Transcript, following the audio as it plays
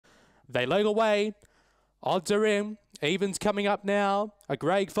They lead away. Odds are in. Evens coming up now. A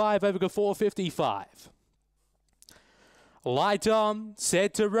grade 5 over 455. Light on.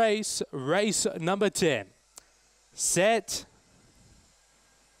 Set to race. Race number 10. Set.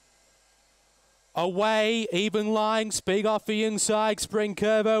 Away, even line, speed off the inside. Spring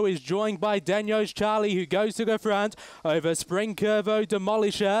Curvo is joined by Daniels Charlie, who goes to the front over Spring Curvo,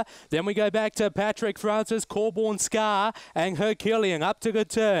 Demolisher. Then we go back to Patrick Francis, Corborn Scar, and Herculean up to the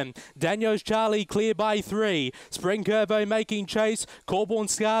turn. Daniels Charlie clear by 3. Spring Curvo making chase. Corborn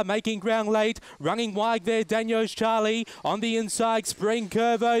Scar making ground late. Running wide there, Daniels Charlie. On the inside, Spring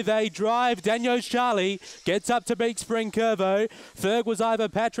Curvo, they drive. Daniels Charlie gets up to beat Spring Curvo. Third was either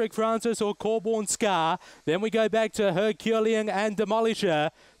Patrick Francis or Corborn Scar. Then we go back to Herculean and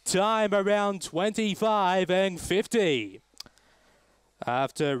Demolisher. Time around 25 and 50.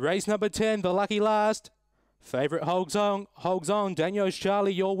 After race number 10, the lucky last. Favourite holds on. Daniels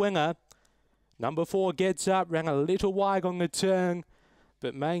Charlie, your winner. Number 4 gets up, ran a little wide on the turn,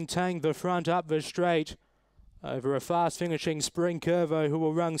 but maintained the front up the straight over a fast finishing Spring Curvo, who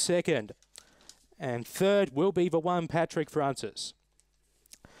will run second. And third will be the one Patrick Francis.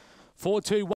 4-2-1.